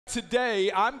today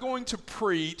I'm going to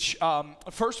preach.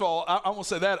 First of all, I want to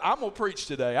say that I'm going to preach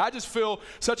today. I just feel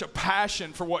such a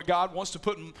passion for what God wants to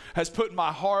has put in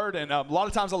my heart, and a lot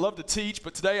of times I love to teach,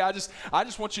 but today I just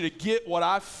want you to get what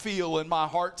I feel in my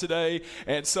heart today.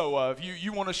 And so if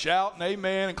you want to shout and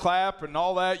amen and clap and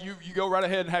all that, you go right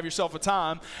ahead and have yourself a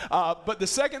time. But the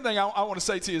second thing I want to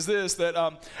say to you is this, that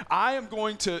I am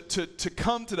going to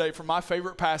come today from my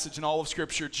favorite passage in all of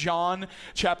Scripture, John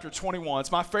chapter 21.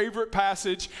 It's my favorite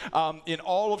passage in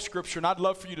all of Scripture, and I'd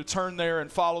love for you to turn there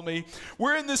and follow me.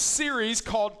 We're in this series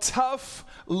called Tough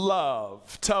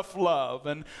Love.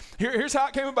 And here's how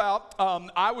it came about.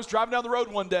 I was driving down the road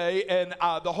one day, and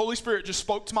the Holy Spirit just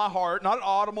spoke to my heart, not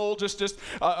audible, just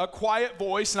a quiet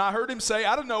voice, and I heard him say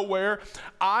out of nowhere,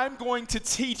 I'm going to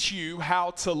teach you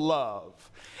how to love.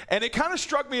 And it kind of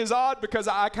struck me as odd because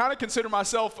I kind of consider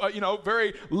myself,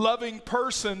 very loving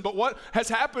person. But what has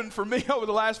happened for me over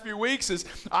the last few weeks is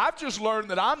I've just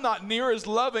learned that I'm not near as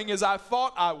loving as I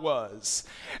thought I was.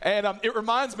 And it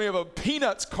reminds me of a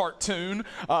Peanuts cartoon.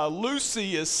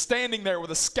 Lucy is standing there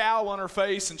with a scowl on her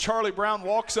face, and Charlie Brown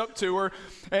walks up to her,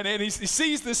 and he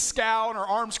sees this scowl and her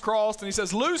arms crossed, and he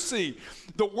says, Lucy,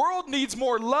 the world needs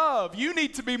more love. You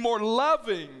need to be more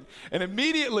loving. And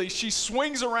immediately she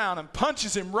swings around and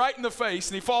punches him right in the face,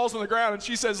 and he falls on the ground, and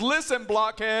she says, listen,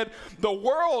 blockhead, the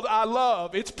world I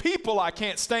love, it's people I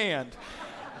can't stand.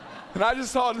 And I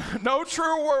just thought, no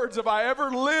truer words have I ever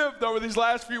lived over these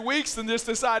last few weeks than just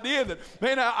this idea that,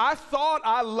 man, I thought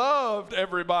I loved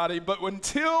everybody, but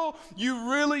until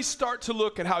you really start to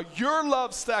look at how your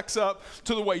love stacks up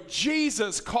to the way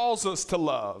Jesus calls us to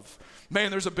love, man,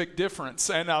 there's a big difference.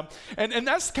 And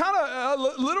that's kind of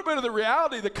a little bit of the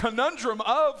reality, the conundrum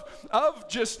of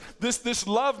just this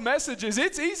love message is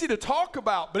it's easy to talk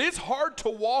about, but it's hard to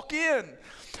walk in.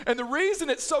 And the reason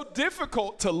it's so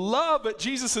difficult to love at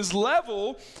Jesus'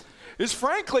 level is,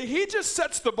 frankly, he just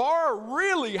sets the bar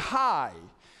really high.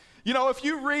 You know, if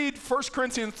you read 1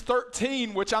 Corinthians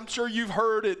 13, which I'm sure you've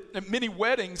heard at many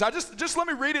weddings, just let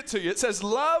me read it to you. It says,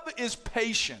 love is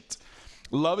patient.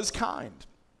 Love is kind.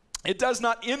 It does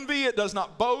not envy, it does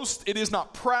not boast, it is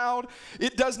not proud,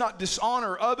 it does not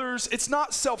dishonor others, it's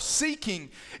not self-seeking,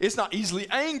 it's not easily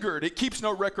angered, it keeps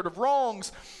no record of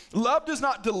wrongs. Love does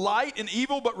not delight in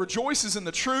evil but rejoices in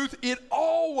the truth. It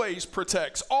always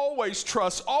protects, always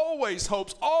trusts, always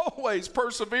hopes, always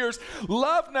perseveres.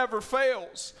 Love never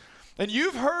fails. And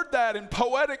you've heard that in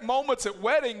poetic moments at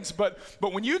weddings, but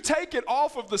when you take it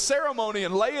off of the ceremony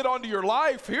and lay it onto your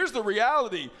life, here's the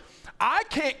reality. I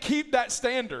can't keep that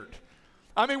standard.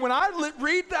 I mean, when I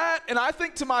read that and I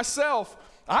think to myself,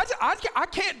 I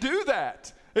can't do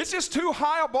that. It's just too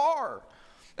high a bar.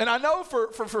 And I know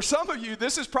for some of you,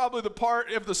 this is probably the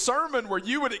part of the sermon where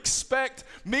you would expect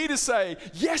me to say,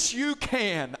 yes, you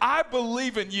can. I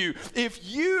believe in you. If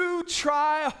you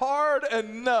try hard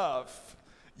enough,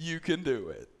 you can do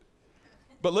it.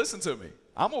 But listen to me.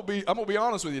 I'm gonna be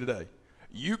honest with you today.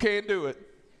 You can't do it.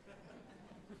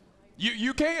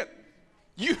 You can't.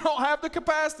 You don't have the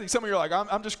capacity. Some of you are like,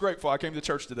 I'm just grateful I came to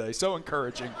church today. So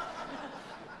encouraging.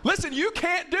 Listen, you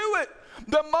can't do it.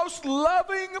 The most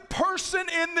loving person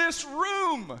in this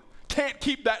room can't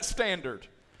keep that standard.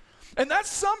 And that's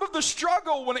some of the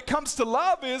struggle when it comes to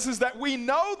love is that we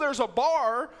know there's a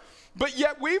bar, but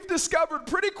yet we've discovered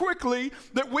pretty quickly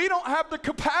that we don't have the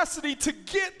capacity to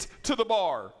get to the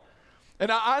bar.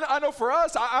 And I know for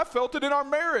us, I felt it in our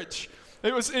marriage.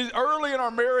 It was early in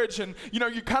our marriage, and you're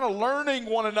kind of learning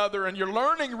one another, and you're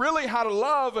learning really how to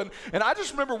love. And I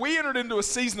just remember we entered into a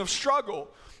season of struggle.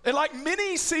 And like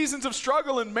many seasons of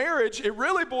struggle in marriage, it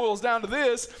really boils down to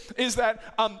this, is that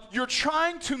you're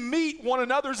trying to meet one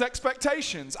another's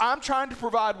expectations. I'm trying to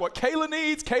provide what Kayla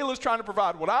needs. Kayla's trying to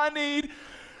provide what I need.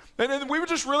 And then we were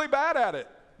just really bad at it.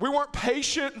 We weren't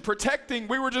patient and protecting.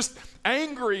 We were just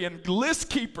angry and list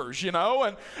keepers, and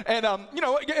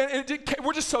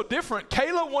we're just so different.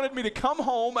 Kayla wanted me to come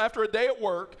home after a day at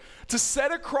work to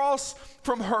sit across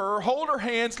from her, hold her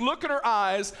hands, look in her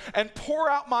eyes, and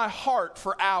pour out my heart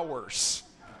for hours.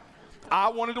 I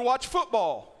wanted to watch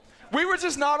football. We were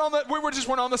just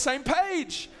weren't on the same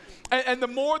page. And the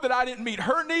more that I didn't meet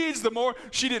her needs, the more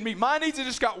she didn't meet my needs, it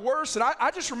just got worse. And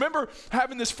I just remember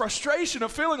having this frustration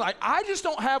of feeling like I just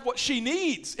don't have what she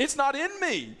needs. It's not in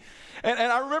me. And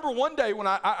I remember one day when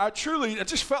I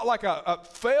just felt like a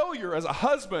failure as a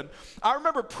husband. I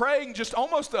remember praying just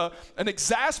almost an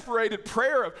exasperated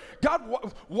prayer of, God,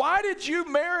 why did you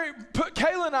put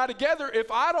Kayla and I together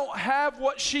if I don't have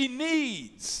what she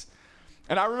needs?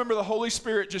 And I remember the Holy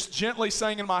Spirit just gently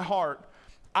saying in my heart,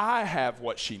 I have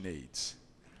what she needs.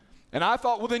 And I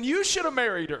thought, well, then you should have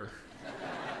married her.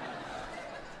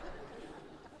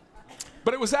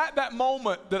 But it was at that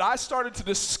moment that I started to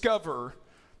discover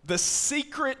the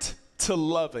secret to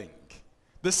loving.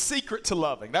 The secret to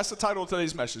loving. That's the title of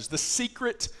today's message. The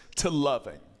secret to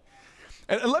loving.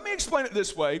 And let me explain it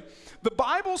this way. The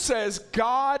Bible says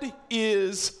God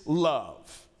is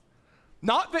love.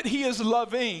 Not that he is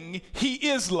loving, he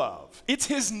is love. It's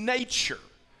his nature.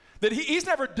 That he's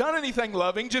never done anything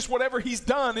loving, just whatever he's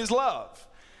done is love.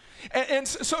 And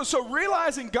so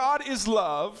realizing God is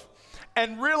love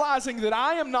and realizing that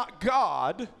I am not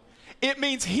God, it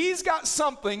means he's got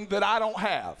something that I don't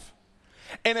have.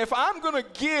 And if I'm going to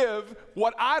give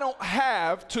what I don't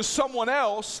have to someone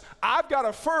else, I've got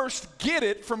to first get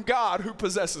it from God who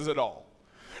possesses it all.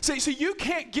 See, you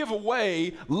can't give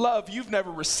away love you've never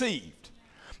received.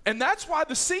 And that's why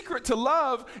the secret to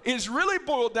love is really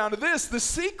boiled down to this. The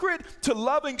secret to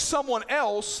loving someone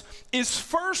else is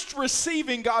first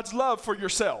receiving God's love for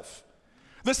yourself.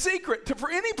 The secret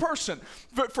for any person,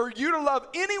 for you to love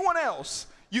anyone else,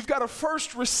 you've got to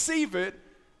first receive it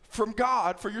from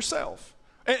God for yourself.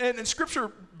 And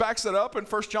Scripture backs it up in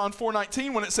 1 John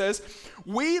 4:19 when it says,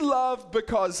 we love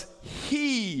because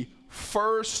he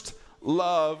first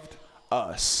loved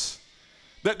us.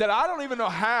 That I don't even know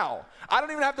how. I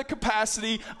don't even have the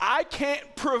capacity. I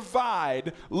can't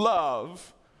provide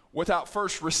love without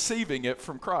first receiving it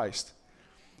from Christ.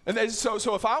 And so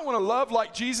if I want to love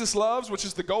like Jesus loves, which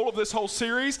is the goal of this whole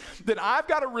series, then I've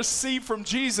got to receive from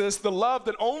Jesus the love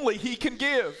that only he can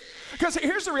give. Because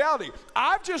here's the reality.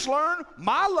 I've just learned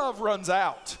my love runs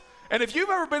out. And if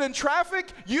you've ever been in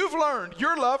traffic, you've learned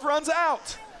your love runs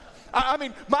out. I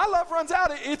mean, my love runs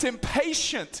out. It's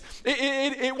impatient.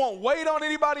 It won't wait on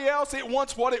anybody else. It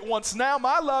wants what it wants now.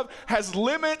 My love has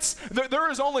limits.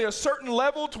 There is only a certain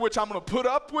level to which I'm going to put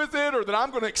up with it or that I'm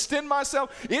going to extend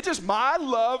myself. My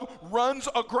love runs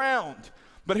aground.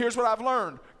 But here's what I've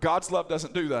learned. God's love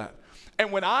doesn't do that.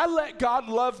 And when I let God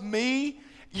love me,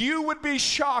 you would be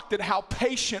shocked at how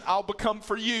patient I'll become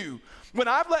for you. When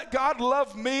I've let God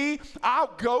love me,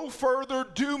 I'll go further,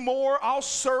 do more, I'll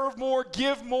serve more,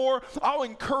 give more, I'll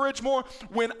encourage more.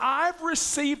 When I've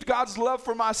received God's love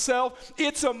for myself,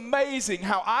 it's amazing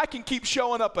how I can keep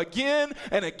showing up again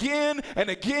and again and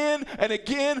again and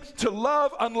again to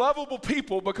love unlovable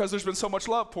people because there's been so much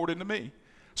love poured into me.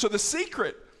 So the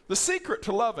secret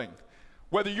to loving,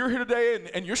 whether you're here today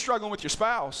and you're struggling with your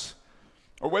spouse,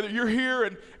 or whether you're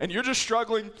here and you're just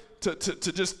struggling to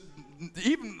just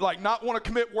even like not want to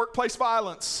commit workplace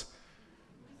violence.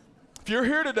 If you're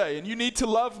here today and you need to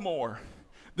love more,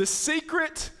 the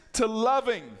secret to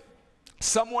loving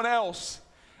someone else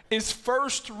is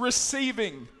first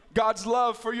receiving God's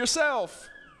love for yourself,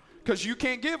 because you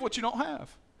can't give what you don't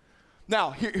have. Now,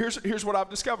 here's what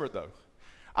I've discovered though.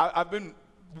 I've been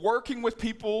working with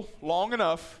people long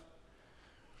enough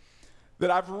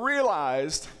that I've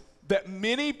realized that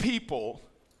many people,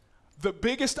 the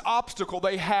biggest obstacle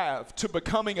they have to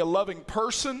becoming a loving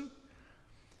person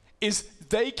is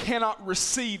they cannot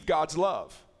receive God's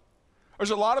love.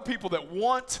 There's a lot of people that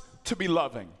want to be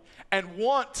loving and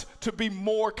want to be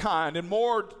more kind and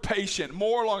more patient,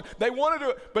 more long. They want to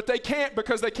do it, but they can't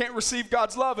because they can't receive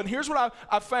God's love. And here's what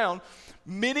I've found.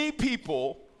 Many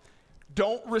people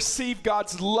don't receive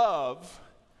God's love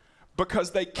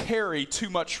because they carry too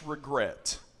much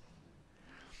regret.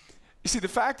 You see, the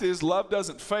fact is, love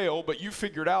doesn't fail, but you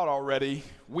figured out already,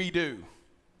 we do.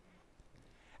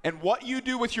 And what you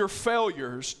do with your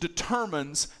failures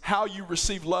determines how you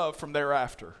receive love from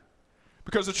thereafter.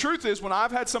 Because the truth is, when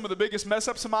I've had some of the biggest mess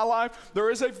ups in my life,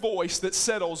 there is a voice that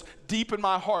settles deep in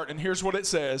my heart, and here's what it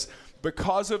says: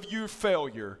 because of your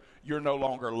failure, you're no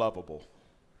longer lovable.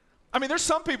 I mean, there's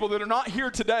some people that are not here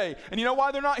today. And you know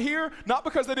why they're not here? Not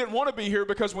because they didn't want to be here,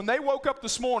 because when they woke up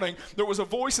this morning, there was a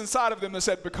voice inside of them that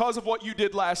said, because of what you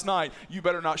did last night, you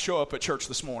better not show up at church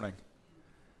this morning.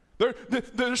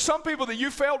 There's some people that you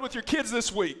failed with your kids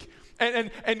this week.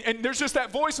 And there's just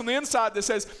that voice on the inside that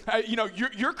says,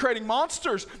 you're creating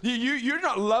monsters. You're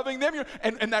not loving them.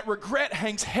 And that regret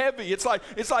hangs heavy. It's like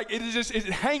it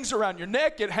hangs around your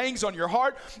neck. It hangs on your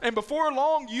heart. And before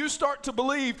long, you start to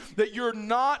believe that you're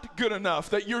not good enough,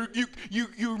 that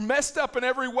you're messed up in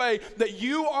every way, that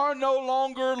you are no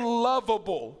longer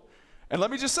lovable. And let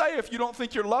me just say, if you don't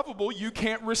think you're lovable, you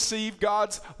can't receive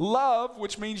God's love,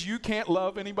 which means you can't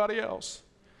love anybody else.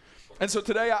 And so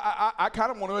today, I kind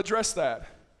of want to address that.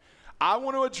 I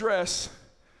want to address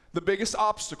the biggest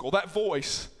obstacle, that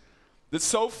voice that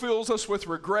so fills us with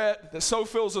regret, that so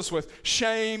fills us with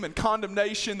shame and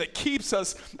condemnation, that keeps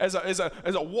us as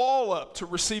a wall up to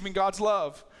receiving God's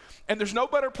love. And there's no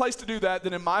better place to do that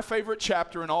than in my favorite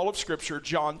chapter in all of Scripture,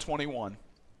 John 21.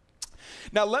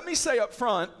 Now, let me say up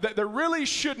front that there really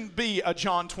shouldn't be a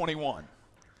John 21.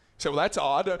 So, well, that's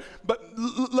odd, but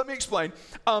let me explain.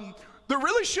 There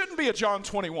really shouldn't be a John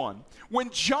 21. When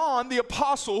John, the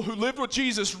apostle who lived with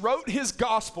Jesus, wrote his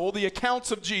gospel, the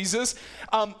accounts of Jesus,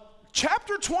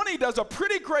 chapter 20 does a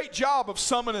pretty great job of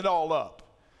summing it all up.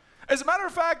 As a matter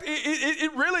of fact,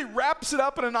 it really wraps it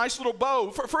up in a nice little bow.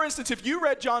 For instance, if you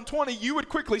read John 20, you would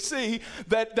quickly see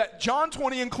that John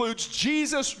 20 includes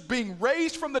Jesus being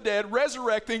raised from the dead,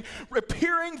 resurrecting,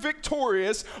 appearing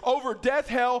victorious over death,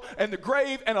 hell, and the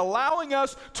grave, and allowing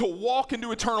us to walk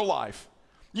into eternal life.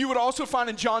 You would also find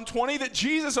in John 20 that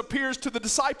Jesus appears to the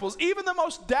disciples, even the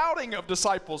most doubting of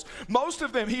disciples. Most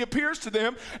of them, he appears to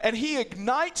them, and he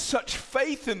ignites such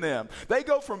faith in them. They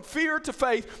go from fear to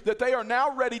faith that they are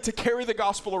now ready to carry the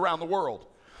gospel around the world.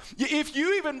 If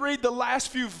you even read the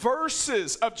last few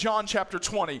verses of John chapter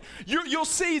 20, you'll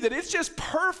see that it's just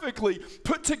perfectly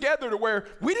put together to where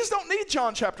we just don't need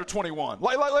John chapter 21.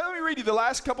 Let me read you the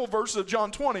last couple verses of John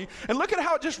 20, and look at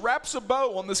how it just wraps a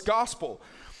bow on this gospel.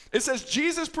 It says,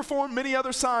 Jesus performed many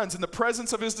other signs in the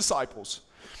presence of his disciples,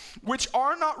 which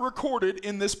are not recorded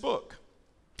in this book.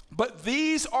 But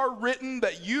these are written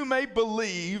that you may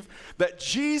believe that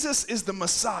Jesus is the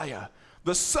Messiah,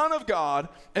 the Son of God,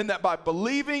 and that by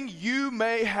believing you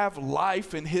may have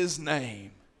life in his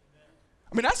name.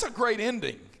 I mean, that's a great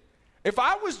ending. If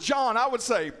I was John, I would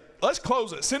say, let's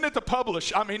close it. Send it to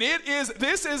publish. I mean,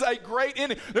 this is a great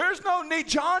ending. There's no need.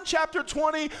 John chapter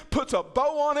 20 puts a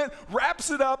bow on it,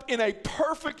 wraps it up in a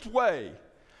perfect way.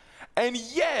 And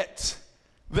yet,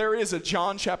 there is a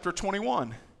John chapter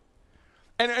 21.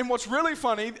 And what's really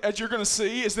funny, as you're going to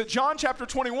see, is that John chapter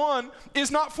 21 is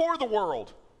not for the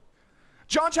world.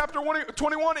 John chapter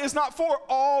 21 is not for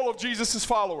all of Jesus'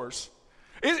 followers.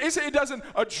 It doesn't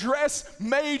address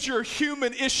major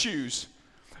human issues.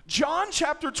 John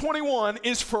chapter 21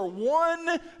 is for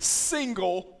one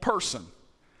single person.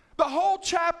 The whole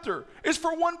chapter is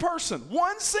for one person.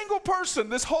 One single person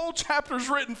this whole chapter is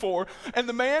written for, and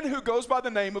the man who goes by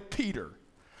the name of Peter.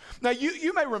 Now,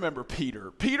 you may remember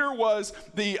Peter. Peter was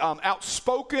the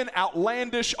outspoken,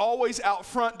 outlandish, always out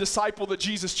front disciple that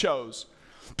Jesus chose.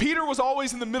 Peter was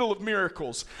always in the middle of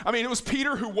miracles. I mean, it was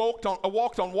Peter who walked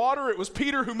on water. It was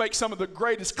Peter who makes some of the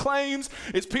greatest claims.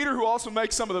 It's Peter who also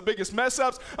makes some of the biggest mess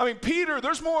ups. I mean,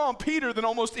 there's more on Peter than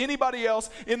almost anybody else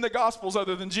in the Gospels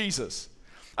other than Jesus.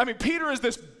 I mean, Peter is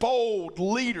this bold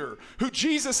leader who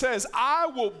Jesus says, I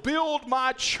will build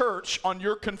my church on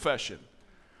your confession.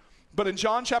 But in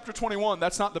John chapter 21,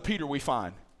 that's not the Peter we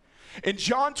find. In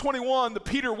John 21, the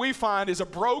Peter we find is a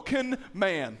broken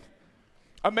man.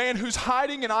 A man who's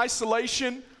hiding in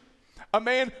isolation, a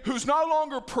man who's no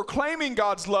longer proclaiming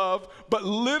God's love, but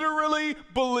literally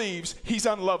believes he's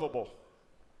unlovable.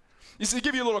 You see, to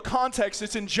give you a little context,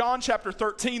 it's in John chapter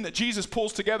 13 that Jesus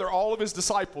pulls together all of his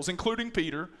disciples, including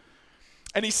Peter,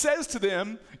 and he says to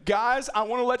them, guys, I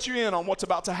want to let you in on what's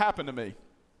about to happen to me.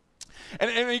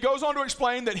 And he goes on to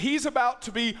explain that he's about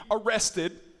to be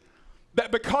arrested,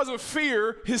 that because of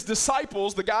fear, his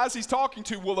disciples, the guys he's talking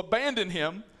to, will abandon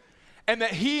him, and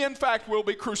that he, in fact, will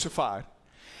be crucified.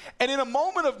 And in a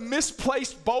moment of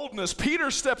misplaced boldness, Peter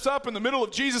steps up in the middle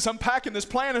of Jesus unpacking this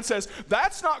plan and says,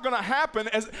 that's not going to happen,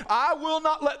 as I will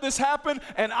not let this happen,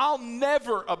 and I'll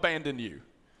never abandon you.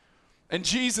 And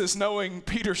Jesus, knowing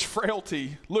Peter's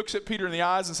frailty, looks at Peter in the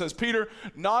eyes and says, Peter,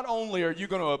 not only are you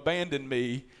going to abandon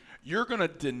me, you're going to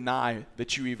deny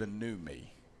that you even knew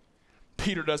me.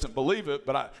 Peter doesn't believe it,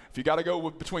 but if you got to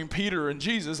go between Peter and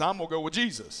Jesus, I'm going to go with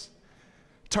Jesus.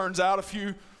 Turns out a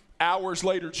few hours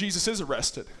later, Jesus is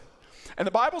arrested. And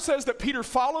the Bible says that Peter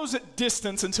follows at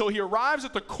distance until he arrives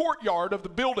at the courtyard of the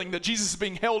building that Jesus is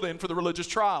being held in for the religious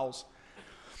trials.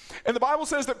 And the Bible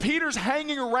says that Peter's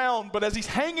hanging around, but as he's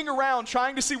hanging around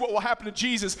trying to see what will happen to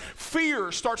Jesus,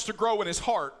 fear starts to grow in his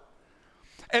heart.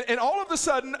 And all of a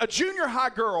sudden, a junior high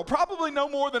girl, probably no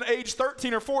more than age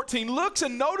 13 or 14, looks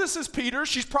and notices Peter.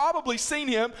 She's probably seen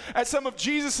him at some of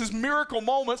Jesus' miracle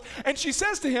moments. And she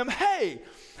says to him, hey,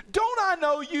 don't I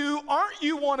know you? Aren't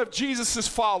you one of Jesus'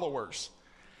 followers?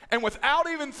 And without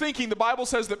even thinking, the Bible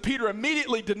says that Peter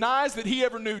immediately denies that he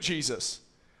ever knew Jesus.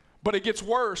 But it gets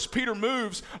worse. Peter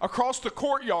moves across the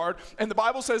courtyard, and the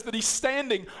Bible says that he's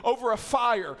standing over a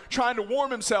fire, trying to warm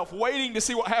himself, waiting to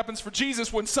see what happens for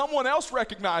Jesus when someone else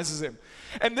recognizes him.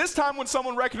 And this time when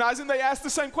someone recognizes him, they ask the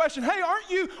same question, hey, aren't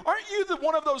you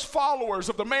one of those followers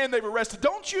of the man they've arrested?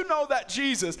 Don't you know that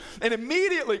Jesus? And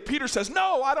immediately Peter says,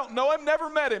 no, I don't know him, never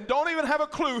met him, don't even have a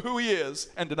clue who he is,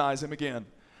 and denies him again.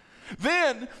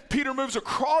 Then Peter moves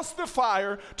across the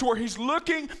fire to where he's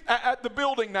looking at the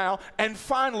building now, and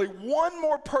finally one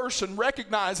more person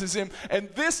recognizes him, and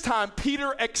this time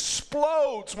Peter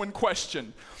explodes when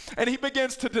questioned. And he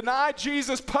begins to deny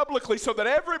Jesus publicly so that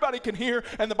everybody can hear,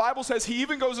 and the Bible says he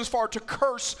even goes as far to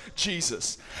curse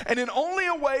Jesus. And in only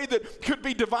a way that could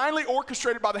be divinely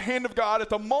orchestrated by the hand of God, at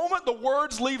the moment the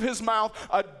words leave his mouth,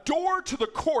 a door to the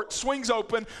court swings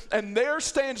open, and there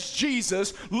stands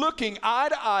Jesus looking eye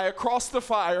to eye across the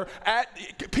fire at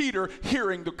Peter,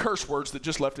 hearing the curse words that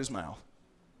just left his mouth.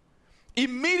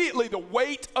 Immediately, the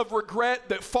weight of regret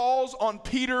that falls on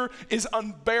Peter is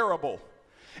unbearable.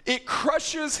 It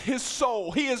crushes his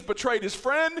soul. He has betrayed his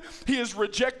friend, he has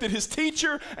rejected his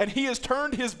teacher, and he has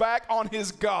turned his back on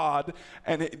his God,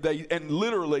 and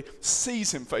literally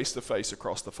sees him face to face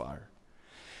across the fire.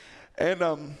 And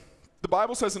the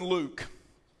Bible says in Luke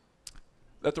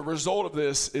that the result of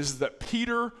this is that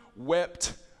Peter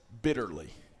wept bitterly.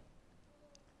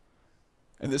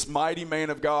 And this mighty man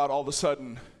of God all of a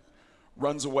sudden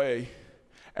runs away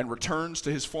and returns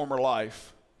to his former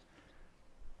life,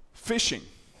 fishing.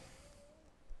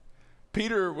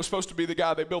 Peter was supposed to be the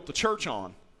guy they built the church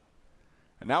on,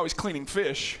 and now he's cleaning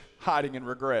fish, hiding in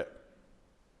regret.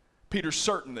 Peter's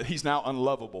certain that he's now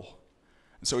unlovable,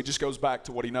 and so he just goes back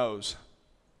to what he knows.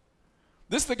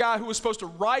 This is the guy who was supposed to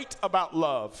write about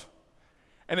love,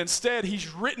 and instead he's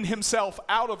written himself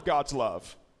out of God's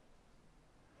love.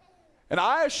 And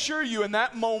I assure you, in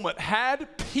that moment, had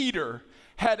Peter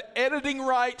had editing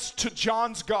rights to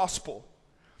John's gospel,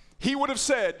 he would have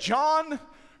said, John,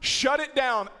 shut it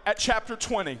down at chapter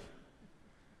 20.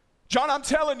 John, I'm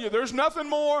telling you, there's nothing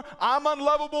more. I'm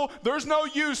unlovable. There's no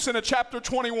use in a chapter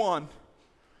 21.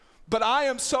 But I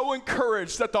am so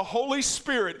encouraged that the Holy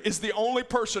Spirit is the only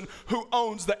person who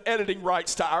owns the editing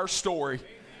rights to our story.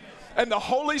 And the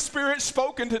Holy Spirit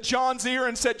spoke into John's ear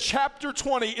and said, chapter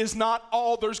 20 is not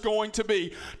all there's going to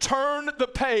be. Turn the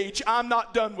page. I'm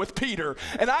not done with Peter.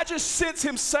 And I just sense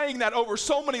him saying that over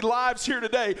so many lives here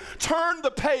today. Turn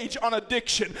the page on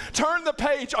addiction. Turn the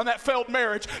page on that failed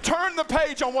marriage. Turn the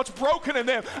page on what's broken in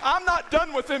them. I'm not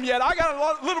done with them yet. I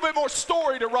got a little bit more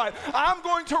story to write. I'm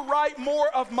going to write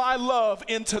more of my love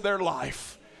into their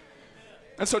life.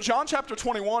 And so John chapter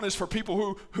 21 is for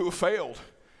people who have failed.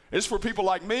 It's for people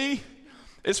like me.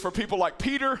 It's for people like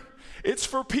Peter. It's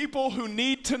for people who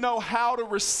need to know how to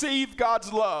receive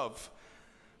God's love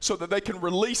so that they can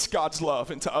release God's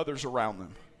love into others around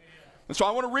them. And so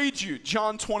I want to read you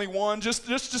John 21, just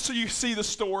so you see the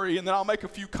story, and then I'll make a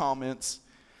few comments.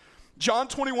 John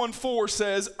 21:4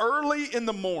 says, early in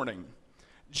the morning,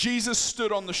 Jesus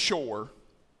stood on the shore,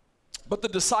 but the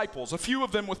disciples, a few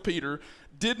of them with Peter,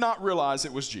 did not realize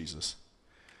it was Jesus.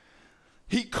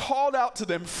 He called out to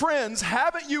them, friends,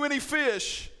 haven't you any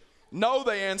fish? No,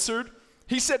 they answered.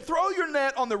 He said, throw your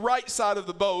net on the right side of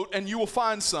the boat and you will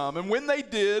find some. And when they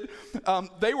did,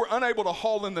 they were unable to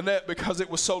haul in the net because it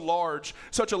was so large,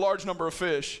 such a large number of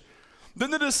fish.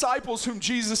 Then the disciples whom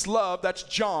Jesus loved, that's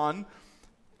John,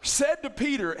 said to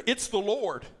Peter, it's the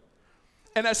Lord.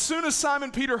 And as soon as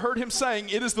Simon Peter heard him saying,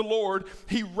 it is the Lord,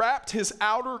 he wrapped his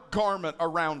outer garment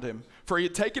around him, for he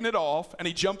had taken it off, and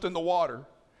he jumped in the water.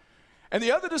 And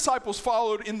the other disciples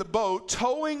followed in the boat,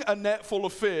 towing a net full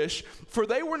of fish, for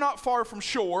they were not far from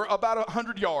shore, about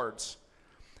 100 yards.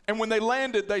 And when they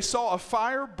landed, they saw a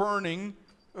fire burning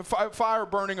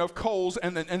of coals,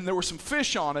 and there were some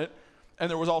fish on it, and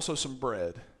there was also some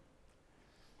bread.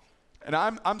 And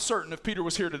I'm certain if Peter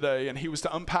was here today and he was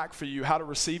to unpack for you how to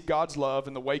receive God's love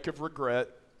in the wake of regret,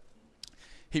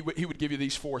 he would give you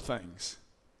these 4 things.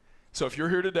 So if you're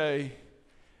here today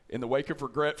in the wake of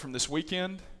regret from this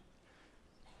weekend,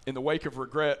 in the wake of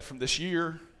regret from this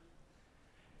year,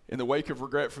 in the wake of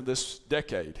regret from this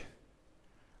decade,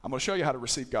 I'm going to show you how to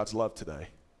receive God's love today.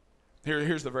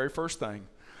 Here's the very first thing.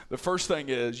 The first thing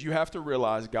is you have to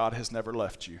realize God has never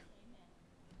left you.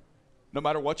 No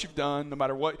matter what you've done, no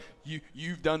matter what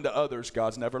you've done to others,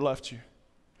 God's never left you.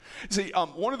 See,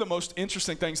 one of the most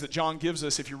interesting things that John gives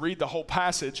us, if you read the whole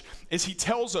passage, is he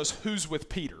tells us who's with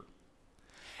Peter.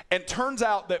 And turns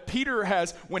out that Peter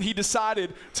has, when he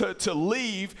decided to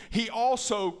leave, he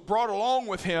also brought along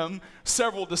with him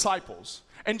several disciples.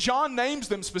 And John names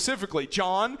them specifically,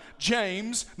 John,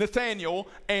 James, Nathaniel,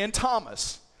 and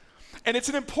Thomas. And it's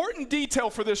an important detail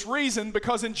for this reason,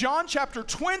 because in John chapter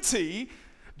 20,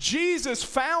 Jesus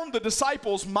found the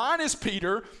disciples minus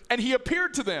Peter, and he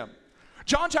appeared to them.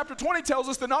 John chapter 20 tells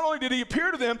us that not only did he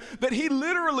appear to them, that he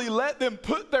literally let them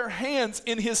put their hands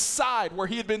in his side where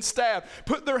he had been stabbed,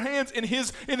 put their hands in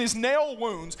his nail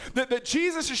wounds, that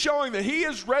Jesus is showing that he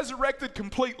is resurrected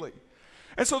completely.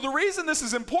 And so the reason this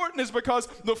is important is because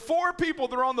the 4 people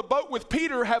that are on the boat with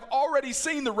Peter have already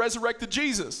seen the resurrected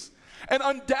Jesus. And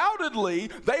undoubtedly,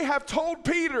 they have told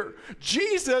Peter,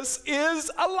 Jesus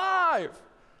is alive.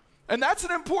 And that's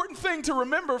an important thing to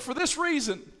remember for this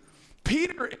reason.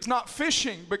 Peter is not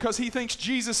fishing because he thinks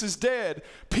Jesus is dead.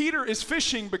 Peter is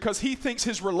fishing because he thinks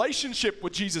his relationship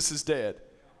with Jesus is dead.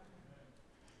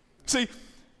 See,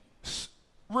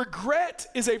 regret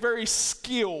is a very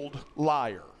skilled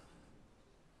liar.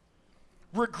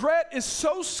 Regret is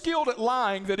so skilled at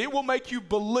lying that it will make you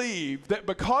believe that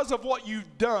because of what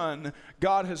you've done,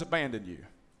 God has abandoned you.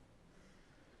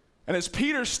 And as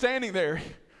Peter's standing there,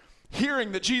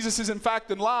 hearing that Jesus is in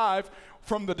fact alive,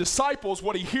 from the disciples,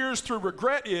 what he hears through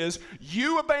regret is,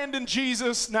 you abandoned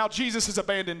Jesus, now Jesus has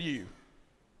abandoned you.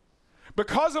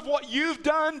 Because of what you've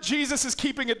done, Jesus is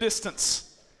keeping a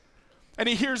distance. And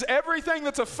he hears everything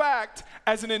that's a fact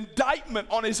as an indictment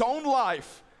on his own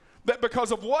life, that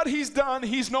because of what he's done,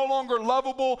 he's no longer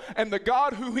lovable, and the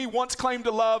God who he once claimed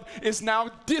to love is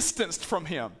now distanced from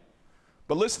him.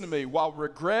 But listen to me, while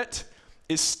regret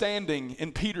is standing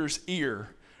in Peter's ear,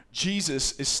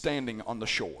 Jesus is standing on the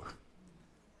shore.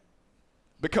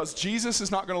 Because Jesus is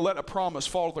not going to let a promise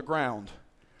fall to the ground.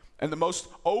 And the most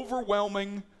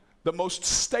overwhelming, the most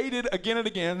stated again and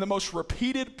again, the most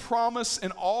repeated promise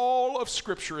in all of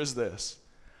Scripture is this: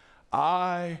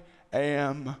 I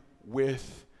am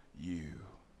with you.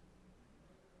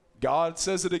 God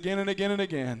says it again and again and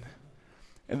again.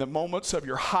 In the moments of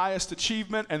your highest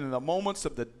achievement and in the moments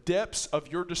of the depths of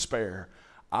your despair,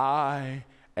 I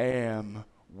am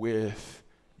with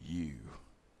you.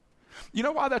 You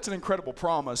know why that's an incredible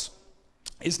promise?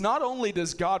 Is not only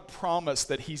does God promise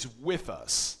that he's with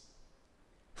us,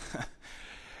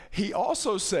 he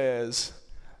also says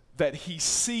that he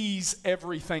sees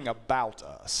everything about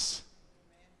us.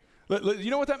 You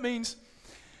know what that means?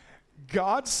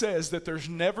 God says that there's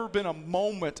never been a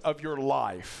moment of your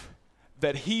life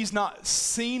that he's not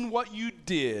seen what you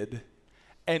did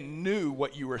and knew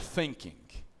what you were thinking.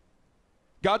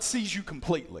 God sees you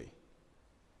completely.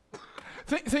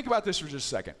 Think about this for just a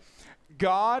second.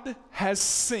 God has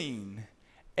seen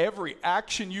every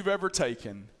action you've ever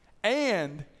taken,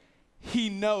 and he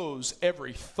knows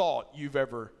every thought you've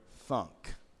ever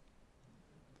thunk.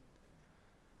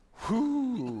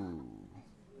 Whew.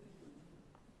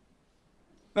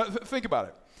 Now, think about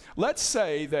it. Let's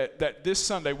say that this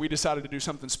Sunday we decided to do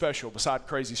something special beside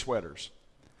crazy sweaters.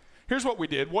 Here's what we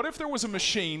did. What if there was a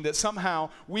machine that somehow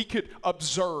we could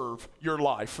observe your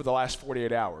life for the last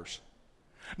 48 hours?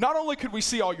 Not only could we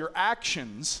see all your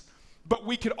actions, but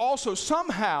we could also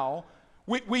somehow,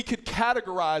 we could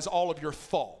categorize all of your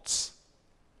thoughts.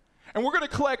 And we're going to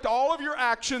collect all of your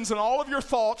actions and all of your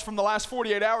thoughts from the last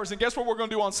 48 hours, and guess what we're going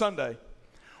to do on Sunday?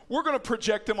 We're going to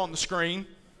project them on the screen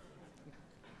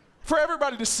for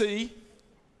everybody to see.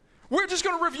 We're just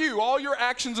going to review all your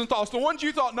actions and thoughts. The ones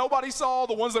you thought nobody saw,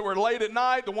 the ones that were late at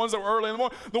night, the ones that were early in the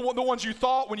morning, the ones you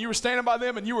thought when you were standing by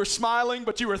them and you were smiling,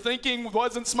 but you were thinking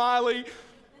wasn't smiley.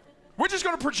 We're just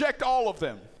going to project all of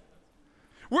them.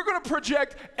 We're going to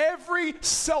project every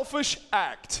selfish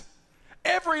act,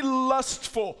 every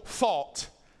lustful thought,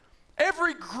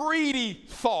 every greedy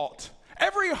thought,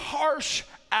 every harsh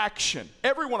action.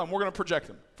 Every one of them, we're going to project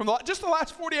them from just the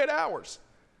last 48 hours.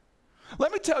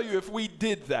 Let me tell you, if we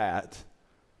did that,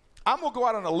 I'm going to go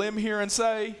out on a limb here and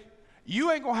say,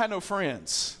 you ain't going to have no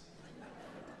friends.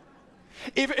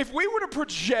 If we were to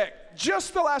project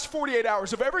just the last 48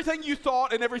 hours of everything you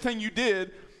thought and everything you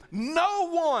did, no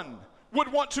one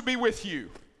would want to be with you.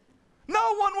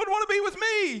 No one would want to be with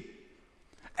me.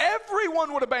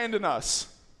 Everyone would abandon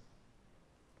us.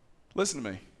 Listen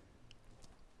to me.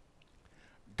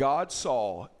 God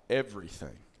saw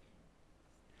everything,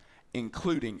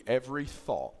 including every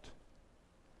thought,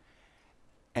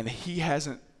 and he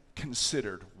hasn't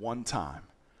considered one time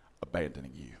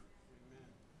abandoning you.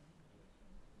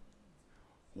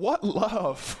 What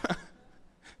love?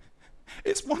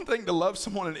 It's one thing to love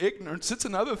someone in ignorance. It's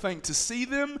another thing to see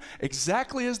them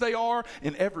exactly as they are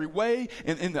in every way,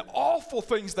 in the awful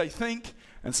things they think,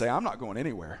 and say, I'm not going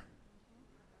anywhere.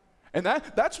 And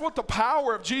that's what the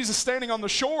power of Jesus standing on the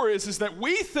shore is that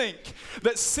we think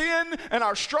that sin and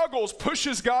our struggles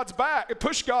push God's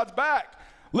back.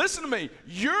 Listen to me.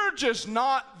 You're just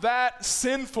not that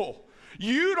sinful.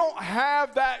 You don't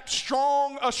have that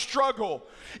strong a struggle.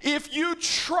 If you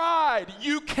tried,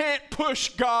 you can't push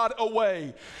God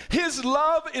away. His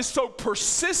love is so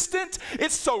persistent,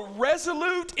 it's so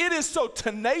resolute, it is so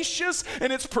tenacious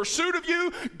in its pursuit of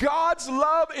you. God's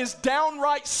love is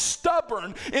downright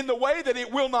stubborn in the way that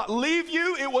it will not leave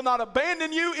you, it will not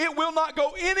abandon you, it will not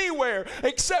go anywhere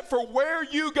except for where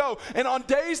you go. And on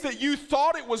days that you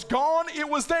thought it was gone, it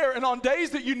was there. And on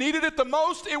days that you needed it the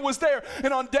most, it was there.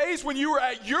 And on days when you were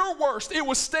at your worst, it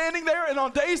was standing there. And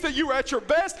on days that you were at your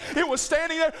best, it was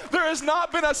standing there. There has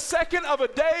not been a second of a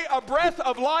day, a breath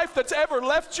of life that's ever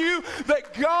left you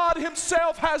that God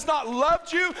himself has not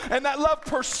loved you, and that love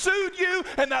pursued you,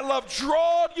 and that love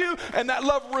drawed you, and that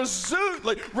love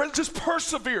resolutely just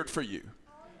persevered for you.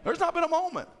 There's not been a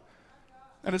moment.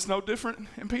 And it's no different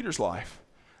in Peter's life.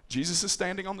 Jesus is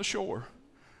standing on the shore.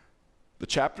 The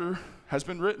chapter has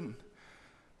been written.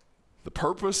 The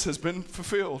purpose has been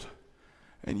fulfilled.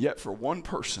 And yet for one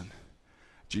person,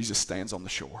 Jesus stands on the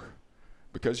shore.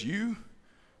 Because you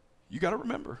got to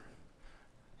remember,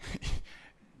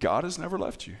 God has never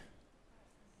left you.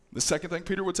 The second thing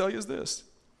Peter would tell you is this: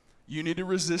 you need to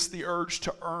resist the urge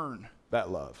to earn that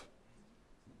love.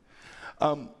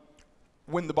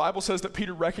 When the Bible says that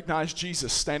Peter recognized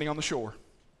Jesus standing on the shore,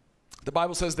 the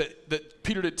Bible says that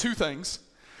Peter did two things.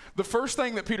 The first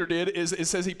thing that Peter did is it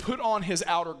says he put on his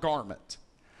outer garment.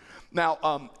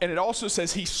 Now, and it also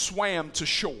says he swam to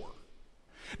shore.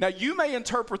 Now, you may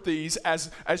interpret these as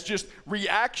just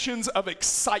reactions of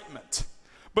excitement.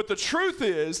 But the truth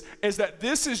is that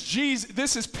this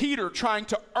is Peter trying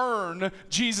to earn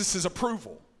Jesus'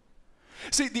 approval.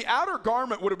 See, the outer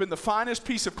garment would have been the finest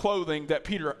piece of clothing that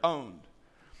Peter owned.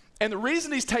 And the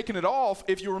reason he's taken it off,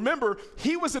 if you remember,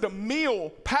 he was at a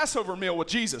meal, Passover meal with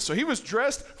Jesus. So he was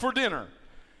dressed for dinner.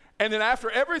 And then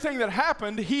after everything that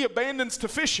happened, he abandons to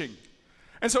fishing.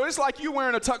 And so it's like you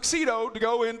wearing a tuxedo to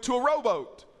go into a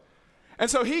rowboat. And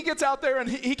so he gets out there and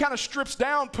he kind of strips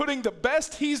down, putting the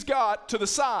best he's got to the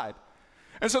side.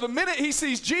 And so the minute he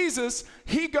sees Jesus,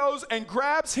 he goes and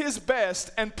grabs his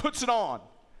best and puts it on.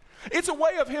 It's a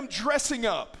way of him dressing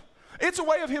up. It's a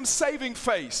way of him saving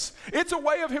face. It's a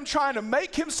way of him trying to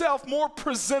make himself more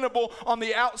presentable on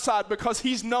the outside because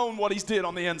he's known what he's did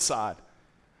on the inside.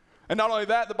 And not only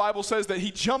that, the Bible says that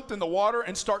he jumped in the water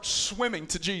and starts swimming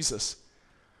to Jesus.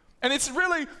 And it's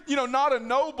really, not a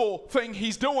noble thing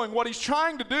he's doing. What he's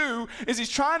trying to do is he's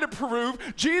trying to prove,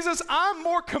 Jesus, I'm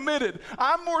more committed.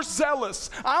 I'm more zealous.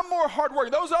 I'm more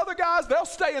hardworking. Those other guys, they'll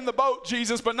stay in the boat,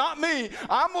 Jesus, but not me.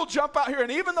 I'm going to jump out here,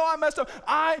 and even though I messed up,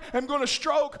 I am going to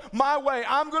stroke my way.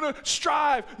 I'm going to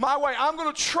strive my way. I'm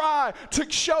going to try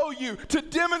to show you, to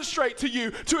demonstrate to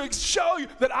you, to show you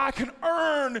that I can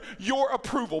earn your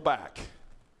approval back.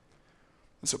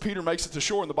 And so Peter makes it to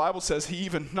shore, and the Bible says he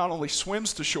even not only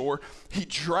swims to shore, he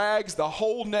drags the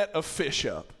whole net of fish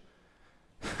up.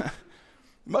 It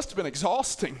must have been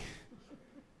exhausting.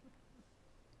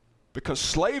 Because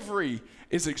slavery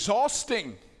is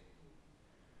exhausting.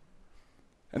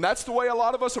 And that's the way a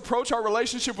lot of us approach our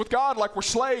relationship with God, like we're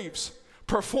slaves,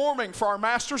 performing for our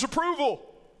master's approval.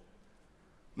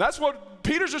 That's what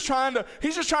Peter's just trying to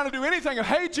do anything.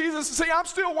 Hey, Jesus, see, I'm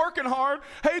still working hard.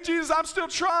 Hey, Jesus, I'm still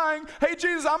trying. Hey,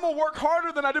 Jesus, I'm going to work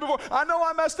harder than I did before. I know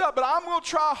I messed up, but I'm going to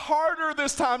try harder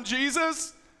this time,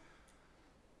 Jesus.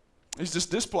 He's just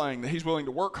displaying that he's willing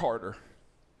to work harder.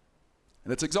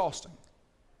 And it's exhausting.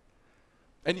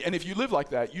 And if you live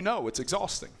like that, you know it's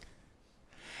exhausting.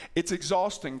 It's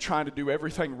exhausting trying to do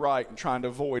everything right and trying to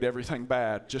avoid everything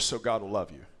bad just so God will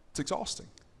love you. It's exhausting.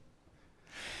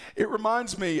 It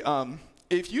reminds me,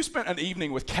 if you spent an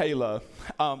evening with Kayla,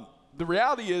 the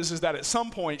reality is that at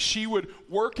some point she would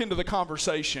work into the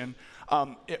conversation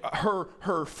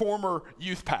her former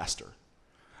youth pastor.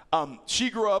 She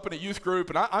grew up in a youth group,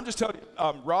 and I'm just telling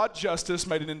you, Rod Justice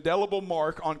made an indelible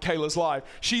mark on Kayla's life.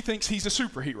 She thinks he's a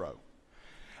superhero.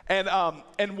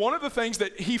 And one of the things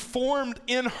that he formed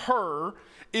in her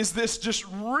is this just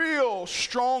real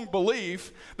strong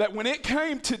belief that when it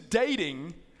came to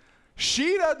dating,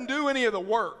 she doesn't do any of the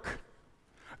work.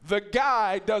 The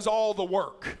guy does all the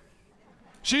work.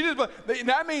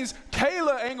 That means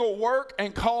Kayla ain't gonna work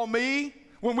and call me.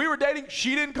 When we were dating,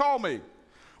 she didn't call me.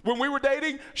 When we were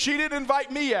dating, she didn't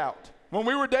invite me out. When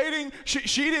we were dating,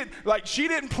 she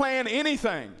didn't plan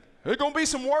anything. There's gonna be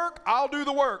some work, I'll do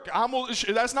the work.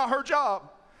 That's not her job.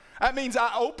 That means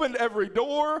I opened every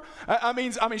door. I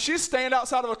mean, she's standing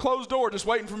outside of a closed door just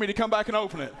waiting for me to come back and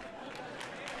open it.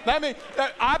 That means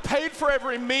I paid for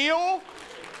every meal.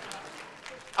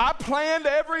 I planned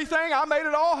everything. I made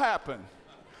it all happen.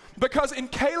 Because in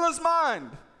Kayla's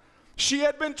mind, she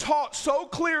had been taught so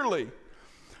clearly,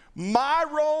 My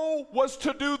role was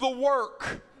to do the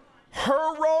work.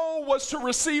 Her role was to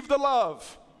receive the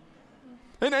love.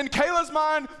 And in Kayla's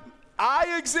mind,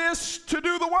 I exist to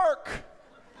do the work.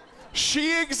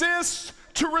 She exists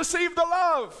to receive the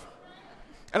love.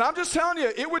 And I'm just telling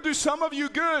you, it would do some of you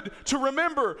good to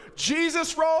remember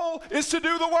Jesus' role is to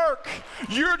do the work.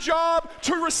 Your job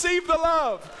to receive the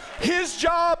love. His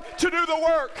job to do the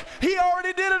work. He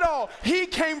already did it all. He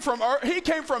came from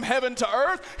heaven to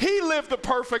earth. He lived the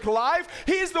perfect life.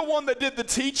 He's the one that did the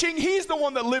teaching. He's the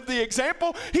one that lived the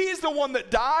example. He's the one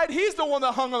that died. He's the one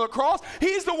that hung on the cross.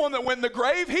 He's the one that went in the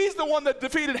grave. He's the one that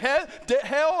defeated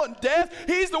hell and death.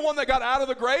 He's the one that got out of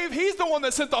the grave. He's the one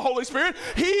that sent the Holy Spirit.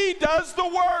 He does the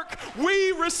work.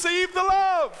 We receive the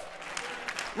love.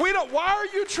 Why are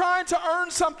you trying to earn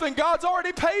something God's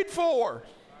already paid for?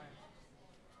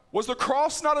 Was the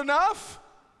cross not enough?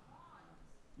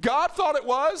 God thought it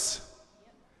was.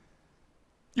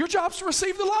 Your job's to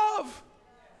receive the love.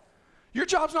 Your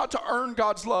job's not to earn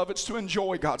God's love, it's to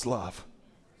enjoy God's love.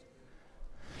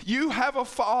 You have a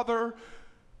Father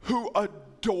who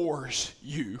adores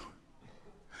you,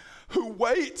 who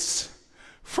waits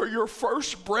for your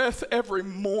first breath every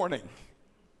morning.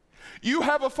 You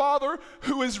have a Father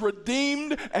who is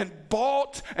redeemed and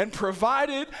bought and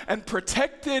provided and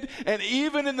protected, and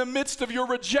even in the midst of your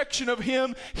rejection of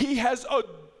Him, He has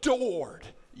adored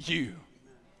you.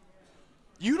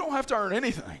 You don't have to earn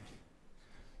anything.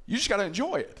 You just got to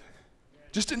enjoy it.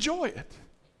 Just enjoy it.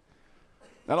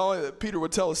 Not only that, Peter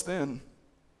would tell us then,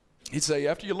 he'd say,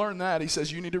 after you learn that, he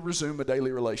says, you need to resume a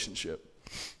daily relationship.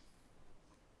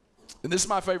 And this is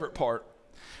my favorite part.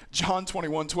 John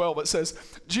 21:12, it says,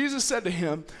 Jesus said to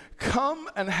him, come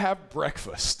and have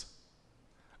breakfast.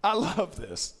 I love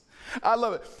this. I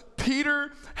love it.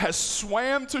 Peter has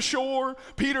swam to shore.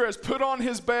 Peter has put on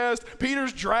his best.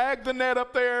 Peter's dragged the net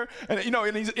up there. And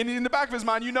he's in the back of his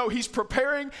mind, he's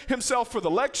preparing himself for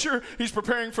the lecture. He's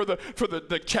preparing for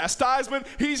the chastisement.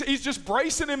 He's just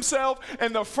bracing himself.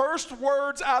 And the first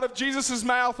words out of Jesus'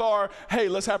 mouth are, hey,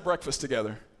 let's have breakfast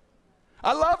together.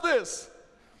 I love this.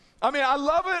 I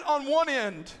love it on one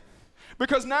end,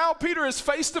 because now Peter is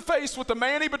face to face with the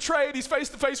man he betrayed. He's face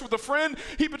to face with the friend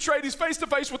he betrayed. He's face to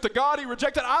face with the God he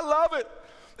rejected. I love it.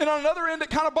 And on another end, it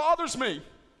kind of bothers me,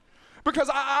 because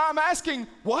I'm asking,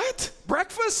 what?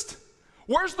 Breakfast?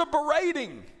 Where's the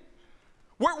berating?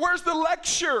 Where's the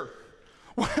lecture?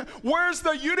 Where's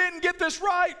the you didn't get this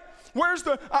right? Where's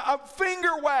the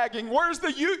finger wagging? Where's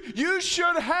the you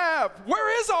should have?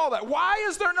 Where is all that? Why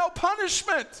is there no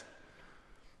punishment?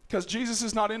 Because Jesus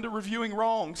is not into reviewing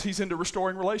wrongs. He's into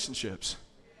restoring relationships.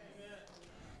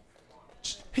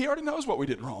 Amen. He already knows what we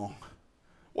did wrong.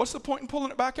 What's the point in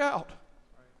pulling it back out?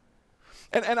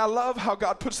 And I love how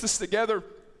God puts this together,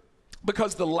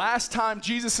 because the last time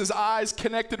Jesus' eyes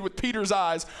connected with Peter's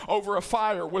eyes over a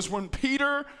fire was when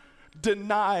Peter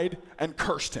denied and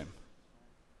cursed him.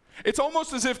 It's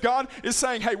almost as if God is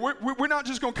saying, hey, we're not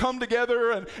just going to come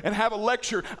together and have a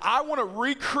lecture. I want to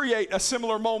recreate a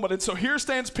similar moment. And so here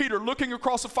stands Peter looking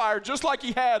across the fire just like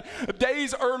he had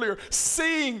days earlier,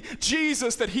 seeing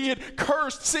Jesus that he had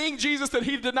cursed, seeing Jesus that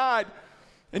he denied.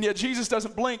 And yet Jesus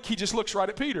doesn't blink. He just looks right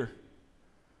at Peter.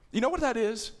 You know what that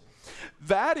is?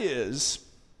 That is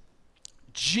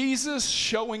Jesus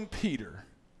showing Peter,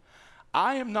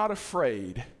 I am not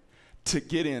afraid to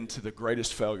get into the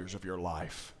greatest failures of your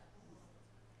life.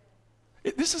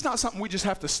 This is not something we just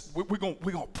have to, we're going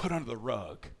to put under the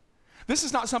rug. This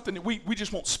is not something that we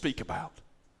just won't speak about.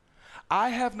 I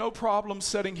have no problem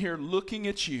sitting here looking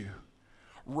at you,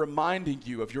 reminding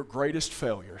you of your greatest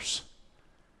failures,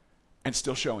 and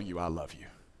still showing you I love you.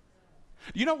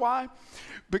 You know why?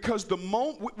 Because the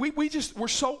moment we're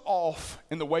so off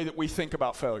in the way that we think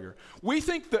about failure. We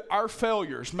think that our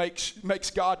failures makes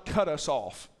God cut us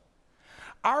off.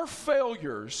 Our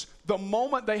failures, the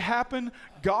moment they happen,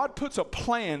 God puts a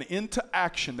plan into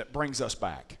action that brings us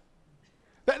back.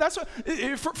 That's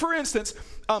for instance,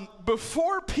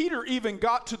 before Peter even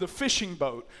got to the fishing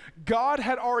boat, God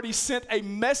had already sent a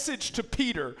message to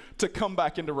Peter to come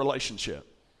back into relationship.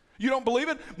 You don't believe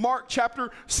it? Mark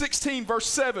chapter 16, verse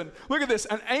 7. Look at this.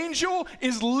 An angel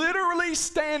is literally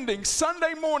standing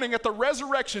Sunday morning at the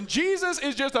resurrection. Jesus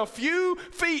is just a few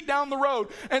feet down the road,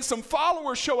 and some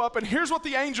followers show up, and here's what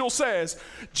the angel says.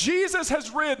 Jesus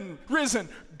has risen.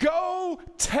 Go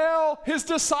tell his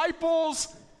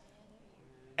disciples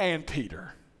and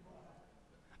Peter.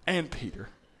 And Peter.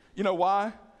 You know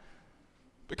why?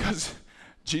 Because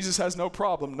Jesus has no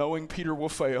problem knowing Peter will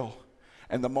fail.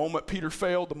 And the moment Peter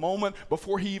failed, the moment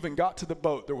before he even got to the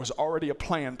boat, there was already a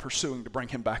plan pursuing to bring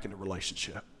him back into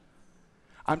relationship.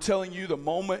 I'm telling you, the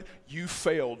moment you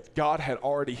failed, God had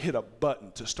already hit a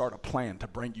button to start a plan to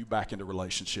bring you back into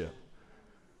relationship.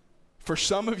 For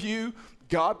some of you,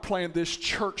 God planned this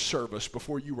church service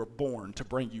before you were born to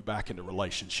bring you back into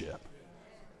relationship.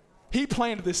 He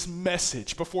planned this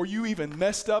message before you even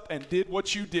messed up and did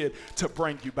what you did to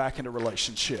bring you back into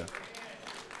relationship.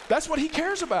 That's what he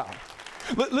cares about.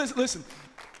 Listen,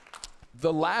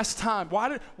 the last time,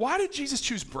 why did Jesus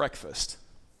choose breakfast?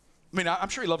 I mean, I'm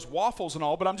sure he loves waffles and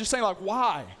all, but I'm just saying, like,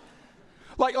 why?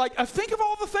 Think of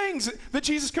all the things that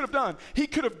Jesus could have done. He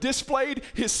could have displayed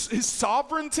his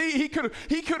sovereignty. He could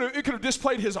have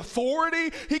displayed his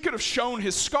authority. He could have shown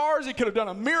his scars. He could have done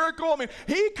a miracle. I mean,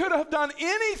 he could have done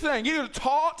anything. He could have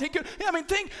taught.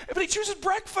 But he chooses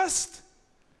breakfast.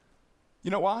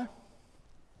 You know why?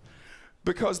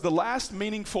 Because the last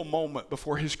meaningful moment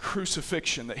before his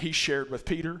crucifixion that he shared with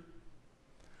Peter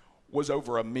was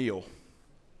over a meal.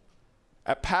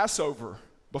 At Passover,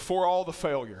 before all the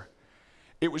failure,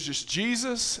 it was just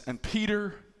Jesus and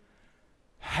Peter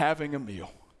having a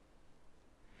meal.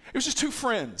 It was just two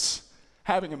friends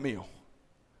having a meal.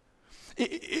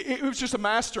 It was just a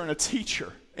master and a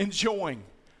teacher enjoying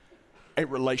a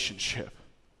relationship.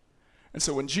 And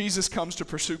so when Jesus comes to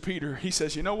pursue Peter, he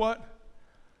says, you know what?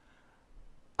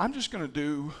 I'm just going to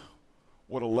do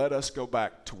what will let us go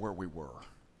back to where we were.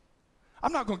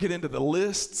 I'm not going to get into the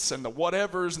lists and the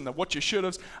whatevers and the what you should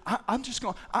have.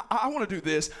 I want to do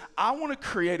this. I want to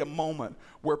create a moment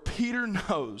where Peter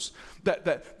knows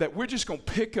that we're just going to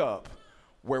pick up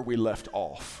where we left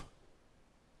off.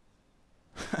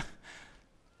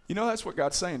 You know, that's what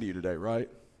God's saying to you today, right?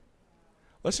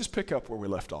 Let's just pick up where we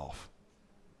left off.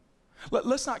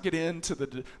 Let's not get into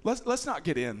the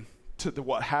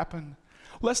what happened.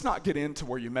 Let's not get into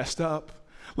where you messed up.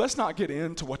 Let's not get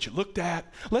into what you looked at.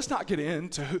 Let's not get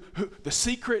into the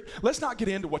secret. Let's not get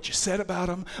into what you said about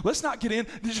them. Let's not get in.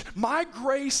 My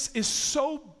grace is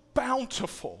so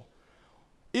bountiful.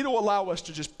 It'll allow us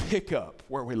to just pick up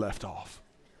where we left off.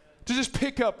 To just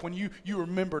pick up when you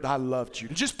remembered I loved you.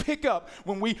 To just pick up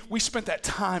when we spent that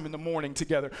time in the morning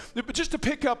together. But just to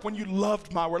pick up when you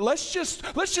loved my word. Let's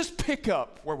just pick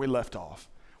up where we left off.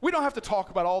 We don't have to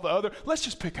talk about all the other. Let's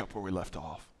just pick up where we left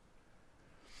off.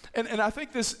 And I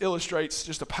think this illustrates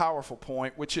just a powerful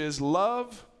point, which is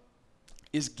love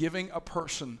is giving a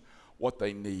person what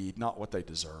they need, not what they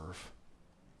deserve.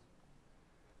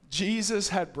 Jesus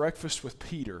had breakfast with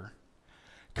Peter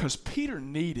because Peter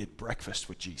needed breakfast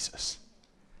with Jesus.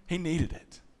 He needed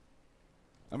it.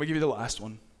 I'm going to give you the last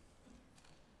one.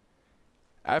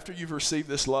 After you've received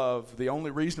this love, the only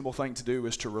reasonable thing to do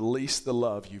is to release the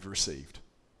love you've received.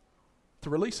 To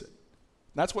release it.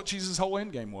 That's what Jesus' whole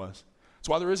end game was. That's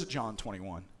why there is a John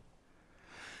 21.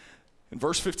 In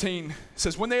verse 15, it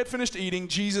says, when they had finished eating,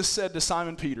 Jesus said to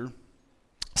Simon Peter,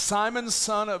 Simon,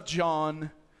 son of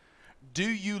John, do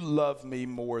you love me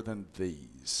more than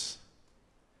these?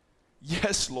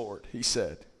 Yes, Lord, he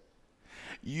said.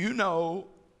 You know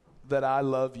that I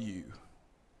love you.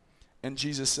 And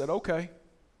Jesus said, okay,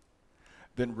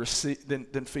 then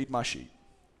feed my sheep.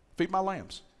 Feed my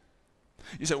lambs.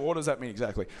 You say, well, what does that mean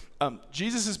exactly?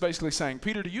 Jesus is basically saying,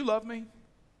 Peter, do you love me?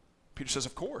 Peter says,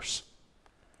 of course.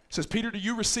 He says, Peter, do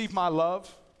you receive my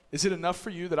love? Is it enough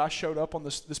for you that I showed up on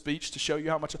this beach to show you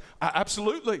how much?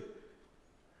 Absolutely.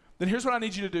 Then here's what I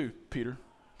need you to do, Peter.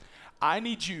 I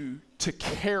need you to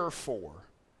care for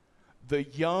the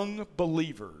young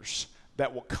believers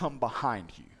that will come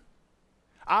behind you.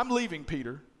 I'm leaving,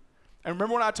 Peter. And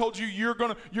remember when I told you you're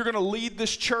gonna lead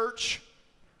this church?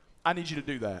 I need you to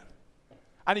do that.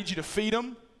 I need you to feed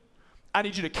them. I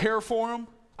need you to care for them.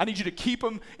 I need you to keep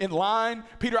them in line.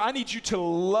 Peter, I need you to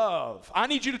love. I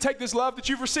need you to take this love that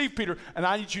you've received, Peter, and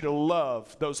I need you to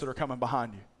love those that are coming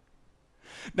behind you.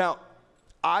 Now,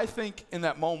 I think in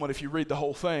that moment, if you read the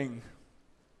whole thing,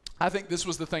 I think this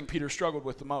was the thing Peter struggled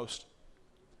with the most.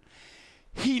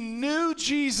 He knew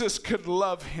Jesus could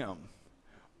love him,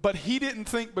 but he didn't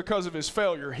think because of his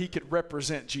failure he could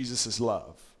represent Jesus'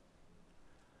 love.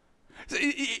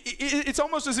 It's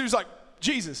almost as if he was like,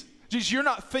 Jesus, you're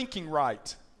not thinking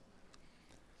right.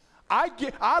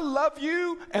 I love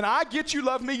you, and I get you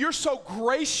love me. You're so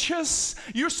gracious.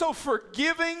 You're so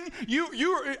forgiving.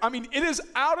 It is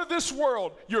out of this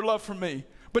world, your love for me.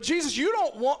 But Jesus, you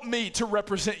don't want me to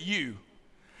represent you.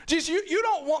 Jesus, you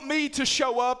don't want me to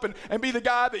show up and be the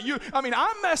guy that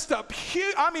I messed up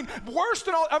huge. Worse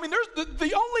than all. There's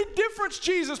the only difference,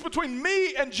 Jesus, between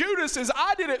me and Judas is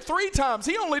I did it 3 times.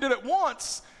 He only did it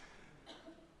once.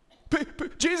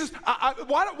 Jesus,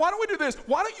 why don't we do this?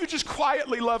 Why don't you just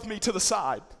quietly love me to the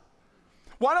side?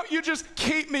 Why don't you just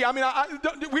keep me? I mean,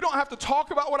 we don't have to talk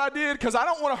about what I did because I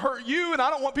don't want to hurt you, and I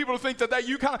don't want people to think that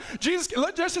you kind of,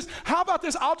 Jesus, how about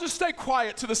this? I'll just stay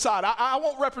quiet to the side. I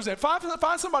won't represent.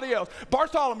 Find somebody else.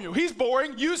 Bartholomew, he's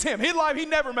boring. Use him. His life, he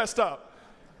never messed up.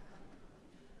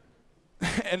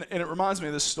 And it reminds me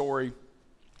of this story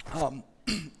that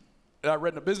I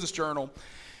read in a business journal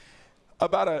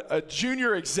about a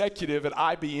junior executive at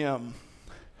IBM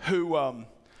who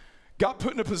got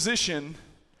put in a position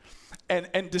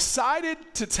and decided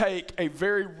to take a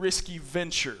very risky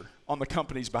venture on the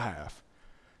company's behalf.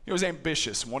 He was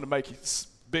ambitious, wanted to make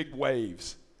big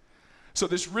waves. So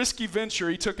this risky venture,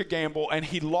 he took a gamble, and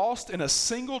he lost in a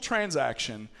single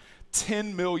transaction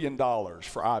 $10 million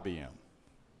for IBM.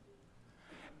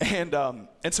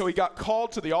 And so he got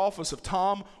called to the office of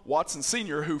Tom Watson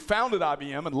Sr., who founded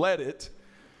IBM and led it.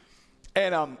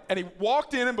 And he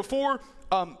walked in, and before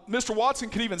Mr. Watson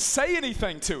could even say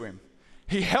anything to him,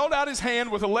 he held out his hand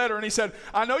with a letter, and he said,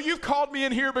 I know you've called me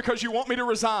in here because you want me to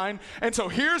resign, and so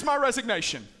here's my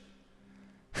resignation.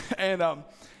 And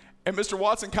Mr.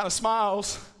 Watson kind of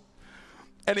smiles,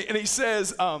 and he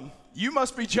says, you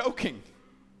must be joking.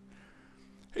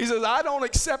 He says, I don't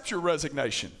accept your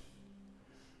resignation.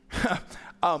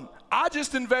 I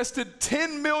just invested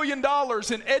 $10 million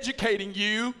in educating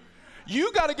you.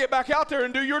 You got to get back out there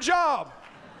and do your job.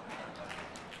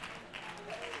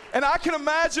 And I can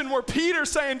imagine where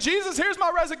Peter's saying, Jesus, here's my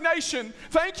resignation.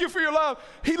 Thank you for your love.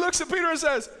 He looks at Peter and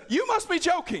says, you must be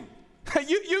joking.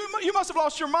 You must have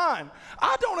lost your mind.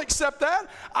 I don't accept that.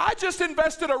 I just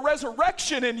invested a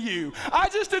resurrection in you. I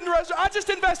just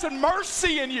invested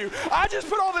mercy in you. I just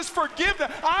put all this forgiveness.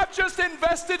 I've just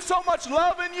invested so much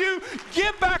love in you.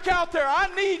 Get back out there. I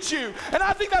need you. And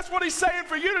I think that's what he's saying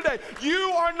for you today.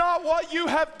 You are not what you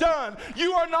have done.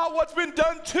 You are not what's been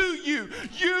done to you.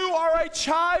 You are a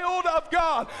child of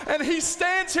God. And he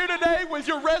stands here today with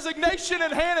your resignation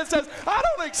in hand and says, I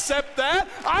don't accept that.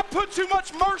 I put too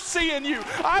much mercy in you.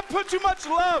 I put too much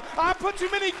love. I put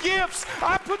too many gifts.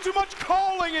 I put too much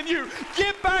calling in you.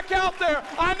 Get back out there.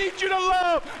 I need you to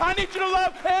love. I need you to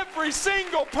love every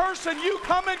single person you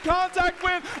come in contact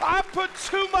with. I put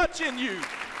too much in you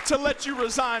to let you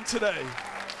resign today.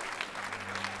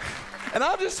 And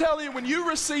I'll just tell you, when you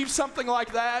receive something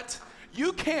like that,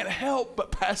 you can't help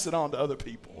but pass it on to other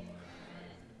people.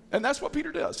 And that's what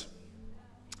Peter does.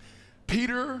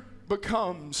 Peter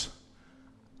becomes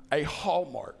a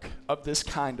hallmark of this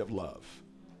kind of love.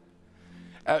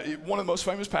 One of the most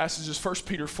famous passages, 1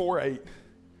 Peter 4:8,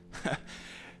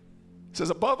 says,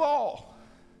 above all,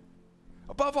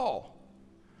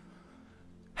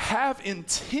 have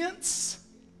intense,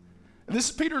 and this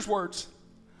is Peter's words,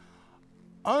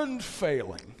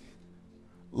 unfailing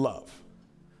love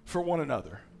for one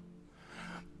another.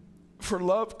 For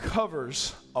love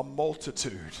covers a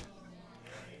multitude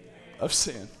of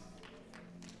sin.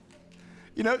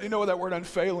 You know what that word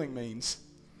unfailing means?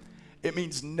 It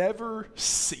means never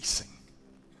ceasing.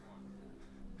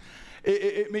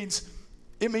 It means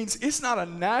it's not a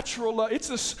natural love. It's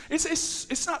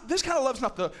not, this kind of love is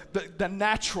not the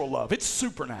natural love. It's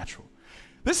supernatural.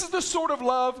 This is the sort of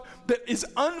love that is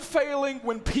unfailing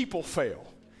when people fail.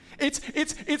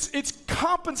 It's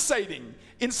compensating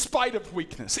in spite of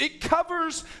weakness. It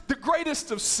covers the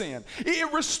greatest of sin.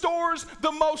 It restores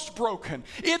the most broken.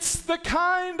 It's the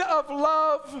kind of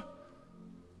love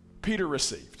Peter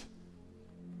received.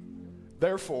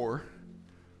 Therefore,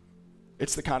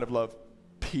 it's the kind of love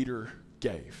Peter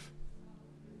gave.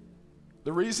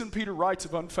 The reason Peter writes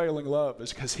of unfailing love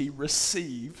is because he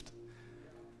received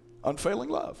unfailing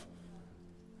love.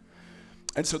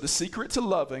 And so the secret to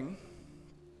loving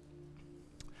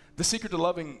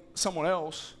someone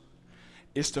else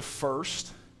is to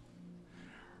first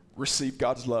receive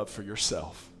God's love for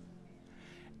yourself.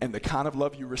 And the kind of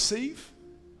love you receive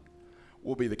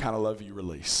will be the kind of love you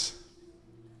release.